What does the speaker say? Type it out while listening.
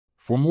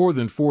For more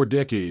than 4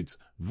 decades,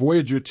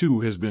 Voyager 2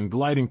 has been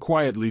gliding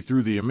quietly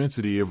through the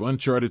immensity of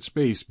uncharted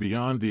space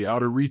beyond the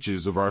outer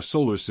reaches of our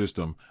solar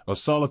system, a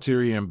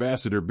solitary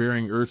ambassador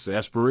bearing Earth's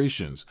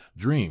aspirations,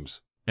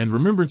 dreams, and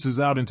remembrances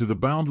out into the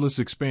boundless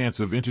expanse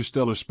of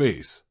interstellar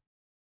space.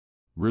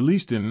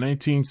 Released in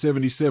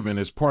 1977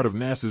 as part of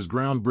NASA's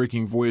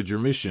groundbreaking Voyager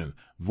mission,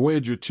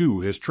 Voyager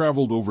 2 has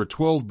traveled over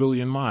 12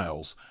 billion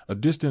miles, a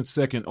distance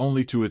second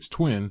only to its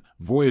twin,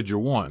 Voyager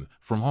 1,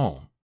 from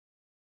home.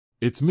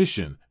 Its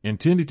mission,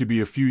 intended to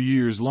be a few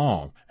years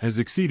long, has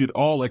exceeded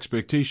all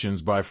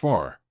expectations by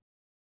far.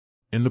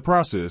 In the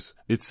process,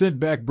 it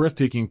sent back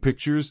breathtaking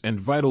pictures and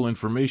vital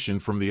information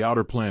from the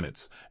outer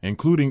planets,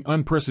 including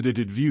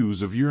unprecedented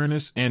views of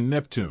Uranus and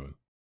Neptune.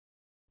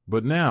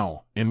 But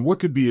now, in what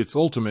could be its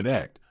ultimate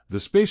act, the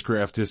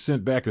spacecraft has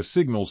sent back a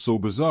signal so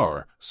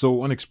bizarre,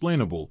 so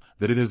unexplainable,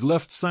 that it has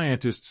left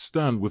scientists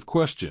stunned with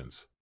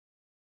questions.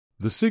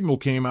 The signal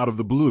came out of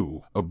the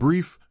blue, a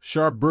brief,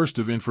 sharp burst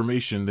of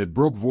information that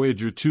broke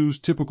Voyager 2's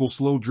typical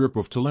slow drip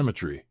of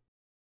telemetry.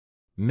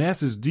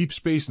 NASA's Deep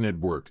Space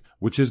Network,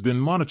 which has been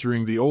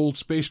monitoring the old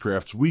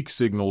spacecraft's weak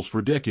signals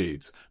for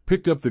decades,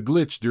 picked up the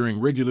glitch during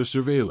regular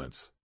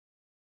surveillance.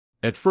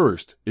 At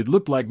first, it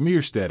looked like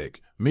mere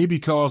static, maybe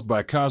caused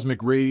by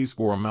cosmic rays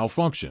or a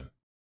malfunction.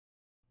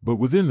 But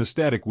within the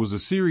static was a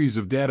series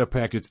of data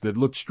packets that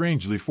looked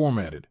strangely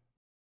formatted.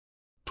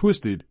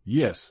 Twisted,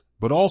 yes,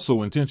 but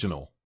also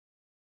intentional.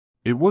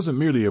 It wasn't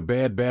merely a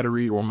bad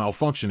battery or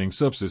malfunctioning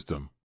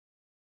subsystem.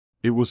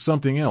 It was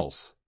something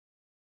else.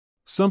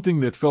 Something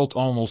that felt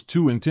almost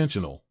too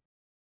intentional.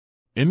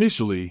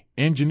 Initially,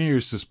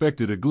 engineers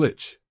suspected a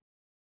glitch.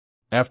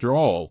 After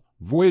all,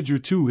 Voyager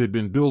 2 had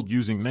been built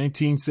using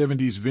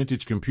 1970s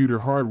vintage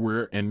computer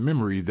hardware and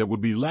memory that would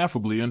be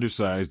laughably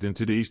undersized in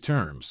today's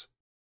terms.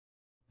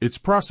 Its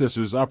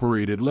processors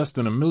operate at less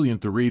than a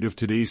millionth the rate of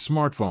today's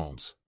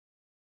smartphones.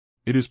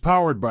 It is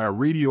powered by a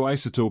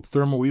radioisotope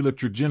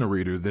thermoelectric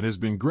generator that has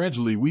been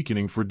gradually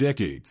weakening for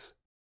decades.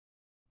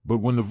 But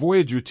when the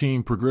Voyager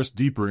team progressed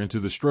deeper into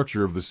the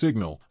structure of the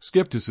signal,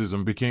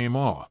 skepticism became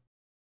awe.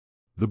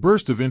 The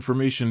burst of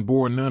information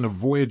bore none of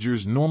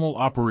Voyager's normal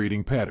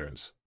operating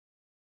patterns.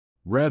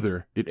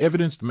 Rather, it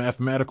evidenced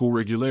mathematical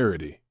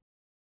regularity.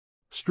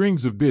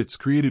 Strings of bits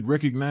created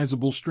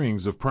recognizable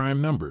strings of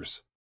prime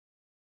numbers.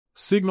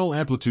 Signal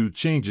amplitude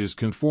changes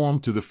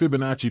conformed to the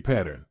Fibonacci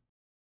pattern.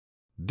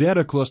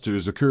 Data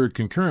clusters occurred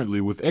concurrently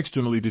with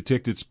externally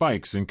detected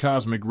spikes in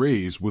cosmic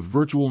rays with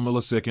virtual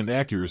millisecond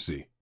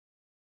accuracy.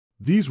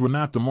 These were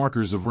not the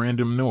markers of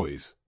random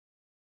noise.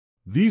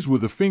 These were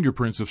the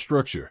fingerprints of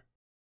structure,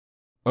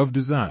 of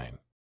design.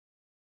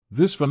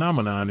 This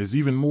phenomenon is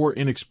even more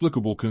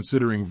inexplicable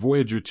considering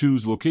Voyager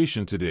 2's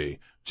location today,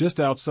 just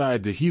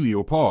outside the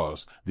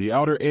heliopause, the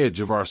outer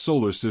edge of our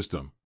solar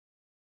system.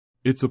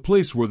 It's a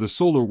place where the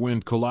solar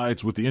wind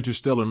collides with the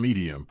interstellar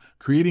medium,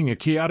 creating a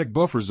chaotic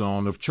buffer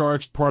zone of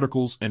charged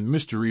particles and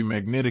mystery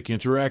magnetic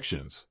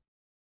interactions.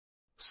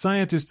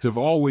 Scientists have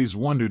always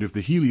wondered if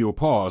the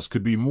heliopause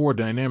could be more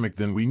dynamic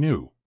than we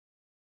knew.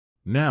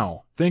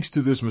 Now, thanks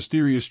to this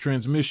mysterious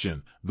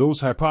transmission,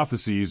 those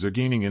hypotheses are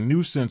gaining a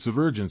new sense of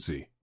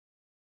urgency.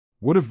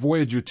 What if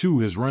Voyager 2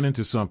 has run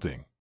into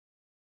something?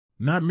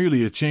 Not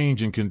merely a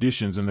change in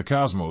conditions in the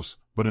cosmos,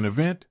 but an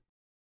event?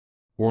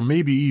 Or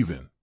maybe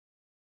even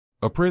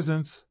a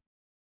presence?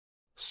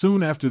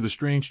 Soon after the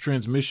strange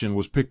transmission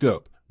was picked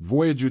up,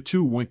 Voyager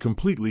 2 went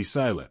completely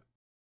silent.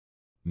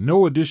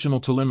 No additional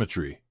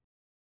telemetry.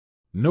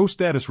 No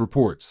status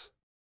reports.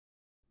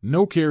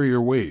 No carrier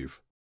wave.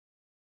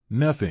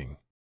 Nothing.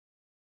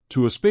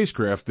 To a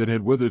spacecraft that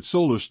had weathered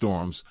solar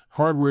storms,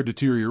 hardware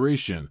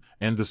deterioration,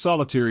 and the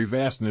solitary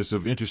vastness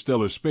of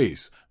interstellar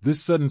space,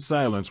 this sudden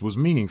silence was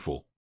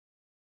meaningful.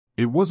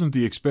 It wasn't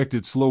the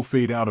expected slow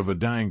fade out of a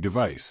dying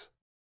device.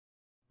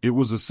 It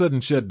was a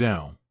sudden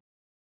shutdown.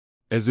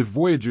 As if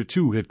Voyager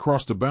 2 had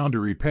crossed a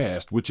boundary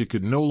past which it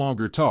could no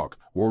longer talk,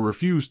 or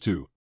refuse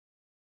to.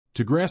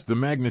 To grasp the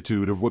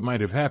magnitude of what might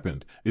have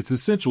happened, it's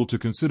essential to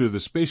consider the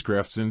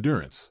spacecraft's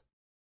endurance.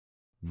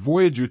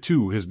 Voyager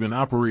 2 has been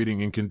operating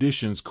in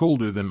conditions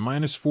colder than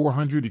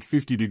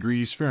 -450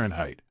 degrees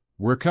Fahrenheit,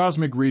 where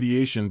cosmic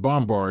radiation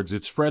bombards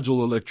its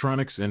fragile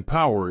electronics and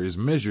power is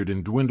measured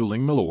in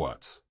dwindling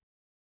milliwatts.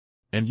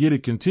 And yet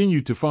it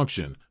continued to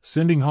function,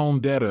 sending home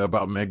data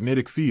about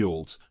magnetic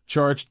fields,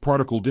 charged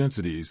particle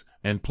densities,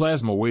 and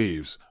plasma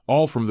waves,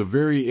 all from the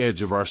very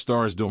edge of our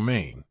star's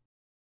domain.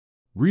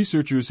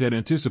 Researchers had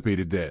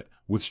anticipated that,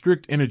 with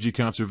strict energy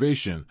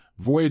conservation,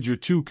 Voyager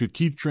 2 could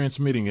keep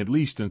transmitting at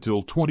least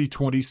until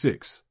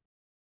 2026.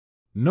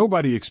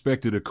 Nobody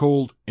expected a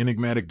cold,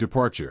 enigmatic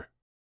departure.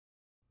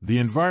 The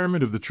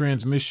environment of the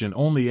transmission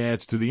only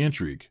adds to the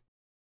intrigue.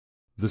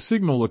 The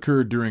signal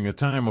occurred during a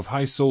time of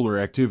high solar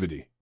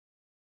activity.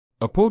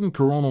 A potent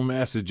coronal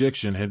mass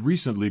ejection had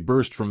recently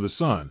burst from the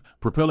Sun,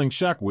 propelling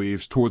shock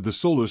waves toward the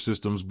solar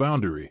system's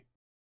boundary.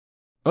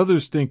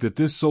 Others think that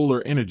this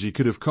solar energy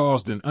could have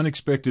caused an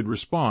unexpected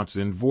response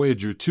in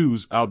Voyager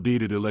 2's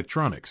outdated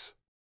electronics.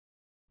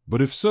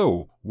 But if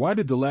so, why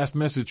did the last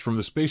message from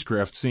the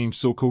spacecraft seem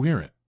so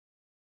coherent?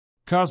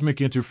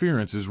 Cosmic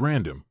interference is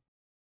random.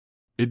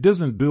 It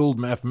doesn't build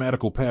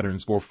mathematical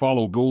patterns or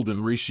follow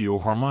golden ratio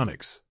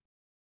harmonics.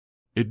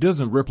 It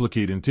doesn't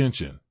replicate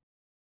intention.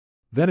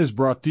 That has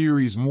brought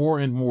theories more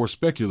and more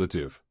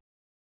speculative.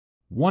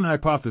 One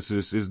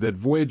hypothesis is that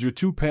Voyager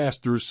 2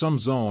 passed through some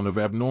zone of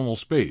abnormal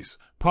space,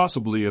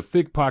 possibly a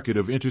thick pocket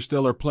of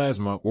interstellar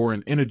plasma or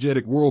an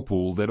energetic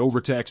whirlpool that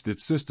overtaxed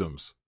its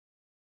systems.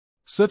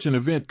 Such an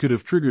event could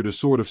have triggered a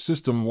sort of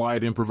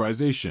system-wide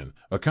improvisation,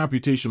 a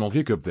computational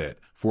hiccup that,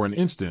 for an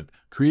instant,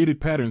 created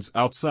patterns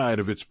outside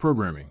of its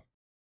programming.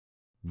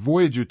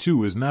 Voyager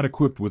 2 is not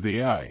equipped with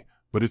AI,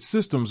 but its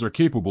systems are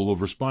capable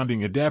of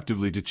responding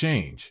adaptively to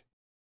change.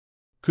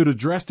 Could a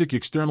drastic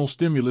external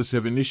stimulus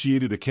have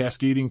initiated a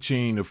cascading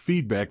chain of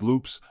feedback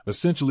loops,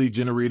 essentially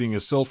generating a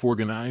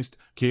self-organized,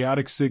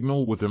 chaotic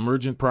signal with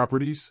emergent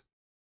properties?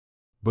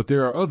 But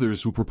there are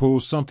others who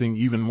propose something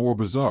even more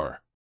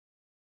bizarre.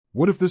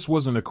 What if this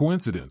wasn't a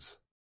coincidence?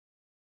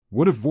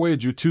 What if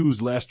Voyager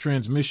 2's last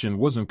transmission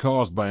wasn't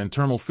caused by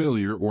internal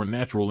failure or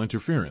natural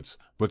interference,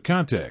 but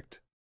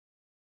contact?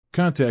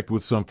 Contact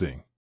with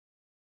something.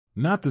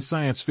 Not the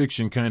science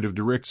fiction kind of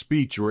direct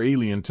speech or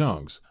alien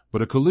tongues,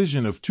 but a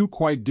collision of two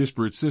quite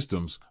disparate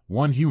systems,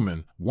 one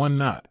human, one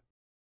not.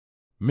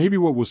 Maybe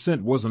what was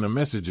sent wasn't a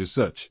message as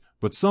such,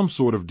 but some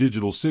sort of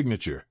digital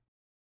signature.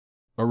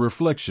 A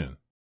reflection.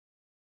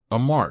 A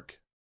mark.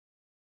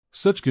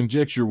 Such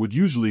conjecture would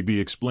usually be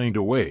explained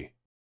away.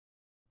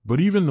 But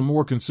even the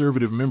more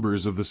conservative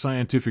members of the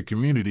scientific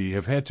community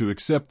have had to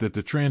accept that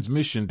the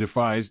transmission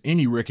defies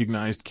any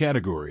recognized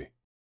category.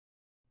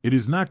 It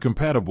is not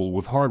compatible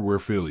with hardware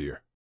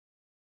failure.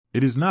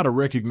 It is not a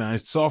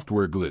recognized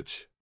software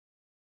glitch.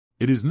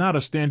 It is not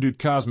a standard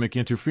cosmic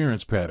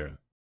interference pattern.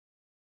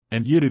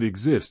 And yet it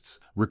exists,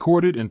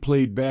 recorded and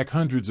played back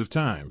hundreds of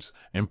times,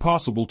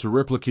 impossible to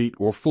replicate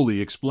or fully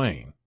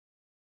explain.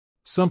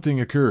 Something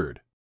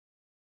occurred.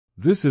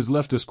 This has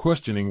left us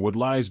questioning what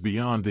lies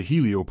beyond the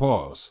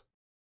heliopause.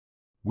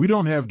 We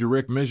don't have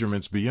direct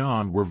measurements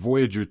beyond where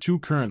Voyager 2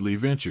 currently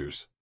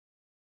ventures.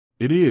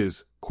 It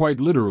is, quite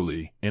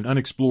literally, an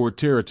unexplored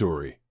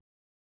territory.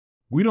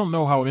 We don't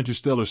know how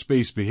interstellar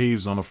space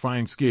behaves on a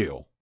fine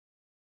scale.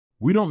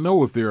 We don't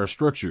know if there are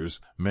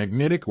structures,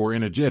 magnetic or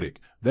energetic,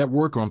 that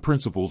work on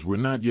principles we're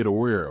not yet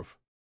aware of.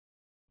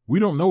 We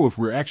don't know if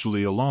we're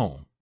actually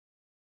alone.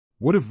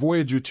 What if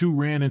Voyager 2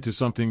 ran into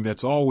something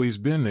that's always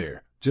been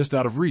there, just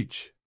out of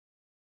reach?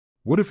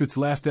 What if its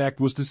last act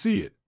was to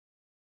see it?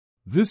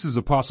 This is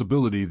a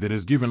possibility that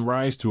has given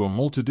rise to a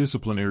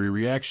multidisciplinary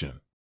reaction.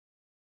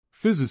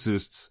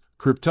 Physicists,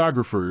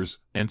 cryptographers,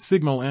 and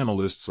signal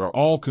analysts are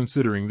all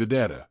considering the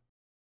data.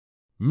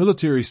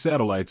 Military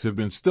satellites have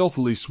been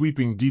stealthily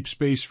sweeping deep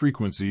space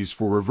frequencies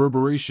for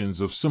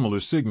reverberations of similar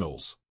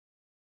signals.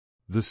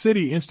 The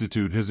SETI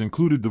Institute has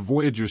included the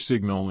Voyager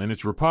signal in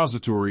its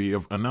repository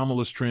of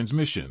anomalous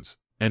transmissions,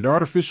 and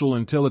artificial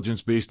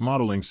intelligence-based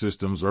modeling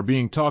systems are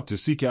being taught to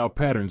seek out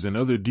patterns in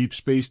other deep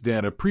space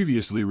data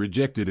previously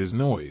rejected as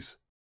noise.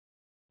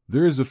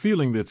 There is a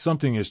feeling that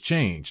something has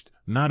changed,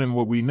 not in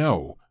what we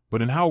know,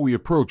 but in how we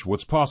approach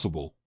what's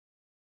possible.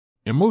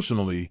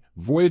 Emotionally,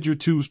 Voyager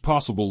 2's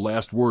possible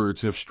last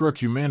words have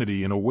struck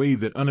humanity in a way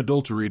that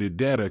unadulterated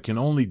data can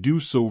only do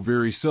so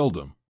very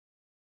seldom.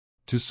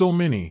 To so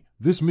many,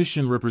 this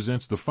mission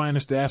represents the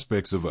finest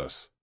aspects of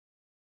us.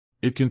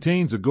 It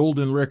contains a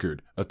golden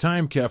record, a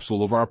time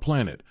capsule of our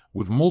planet,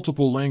 with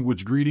multiple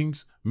language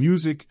greetings,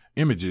 music,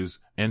 images,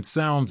 and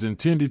sounds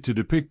intended to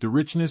depict the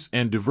richness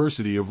and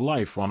diversity of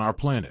life on our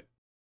planet.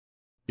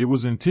 It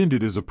was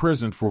intended as a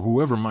present for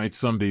whoever might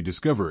someday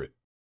discover it.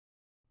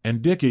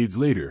 And decades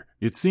later,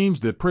 it seems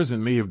that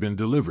present may have been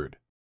delivered.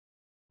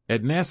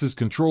 At NASA's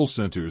control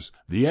centers,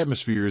 the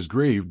atmosphere is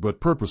grave but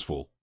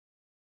purposeful.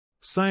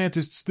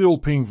 Scientists still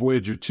ping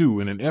Voyager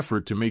 2 in an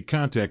effort to make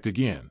contact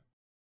again.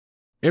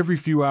 Every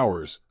few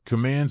hours,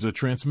 commands are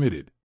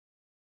transmitted.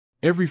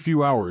 Every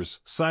few hours,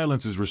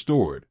 silence is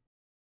restored.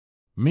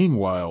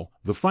 Meanwhile,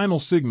 the final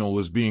signal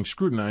is being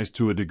scrutinized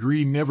to a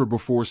degree never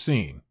before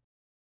seen.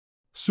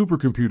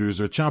 Supercomputers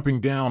are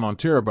chomping down on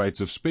terabytes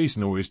of space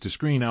noise to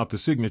screen out the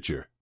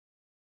signature.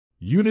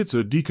 Units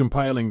are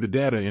decompiling the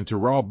data into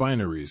raw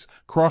binaries,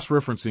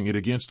 cross-referencing it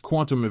against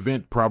quantum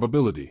event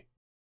probability.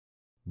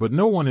 But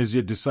no one has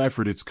yet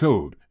deciphered its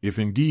code, if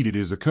indeed it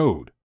is a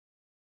code.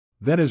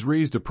 That has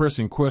raised a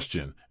pressing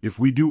question: if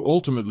we do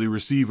ultimately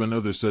receive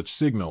another such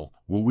signal,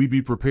 will we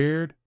be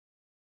prepared?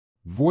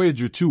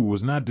 Voyager 2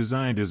 was not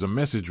designed as a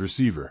message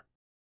receiver.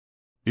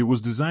 It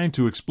was designed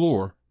to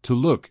explore, to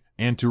look,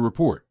 and to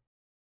report.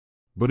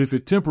 But if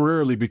it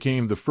temporarily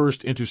became the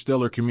first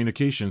interstellar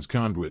communications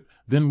conduit,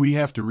 then we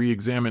have to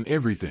re-examine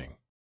everything.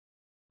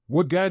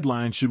 What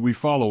guidelines should we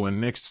follow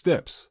and next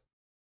steps?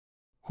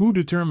 Who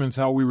determines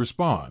how we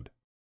respond?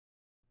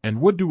 And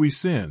what do we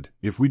send,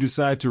 if we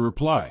decide to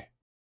reply?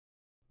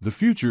 The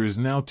future is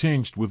now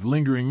tinged with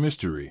lingering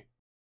mystery.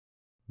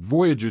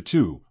 Voyager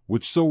 2,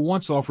 which so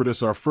once offered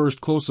us our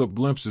first close-up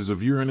glimpses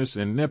of Uranus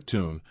and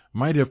Neptune,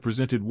 might have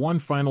presented one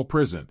final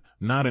present,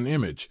 not an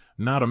image,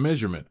 not a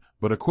measurement,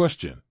 but a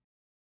question.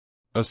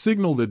 A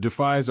signal that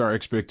defies our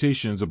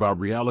expectations about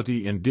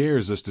reality and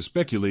dares us to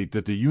speculate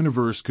that the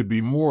universe could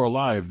be more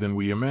alive than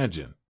we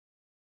imagine.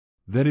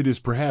 That it is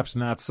perhaps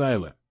not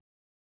silent.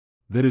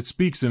 That it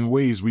speaks in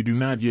ways we do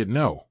not yet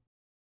know.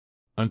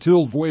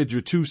 Until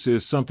Voyager 2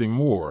 says something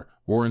more,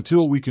 or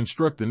until we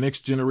construct the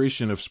next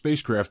generation of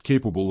spacecraft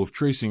capable of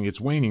tracing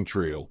its waning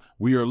trail,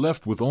 we are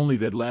left with only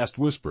that last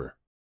whisper.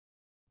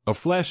 A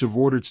flash of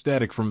ordered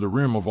static from the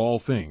rim of all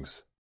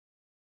things.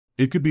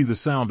 It could be the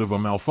sound of a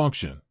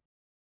malfunction.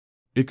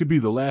 It could be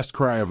the last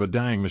cry of a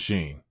dying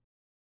machine.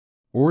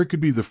 Or it could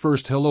be the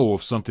first hello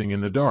of something in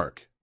the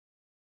dark.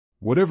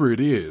 Whatever it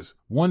is,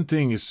 one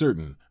thing is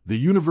certain, the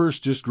universe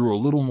just grew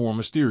a little more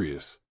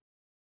mysterious.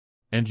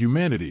 And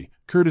humanity,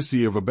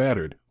 courtesy of a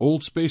battered,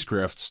 old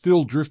spacecraft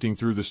still drifting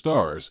through the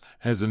stars,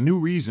 has a new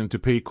reason to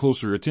pay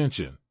closer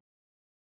attention.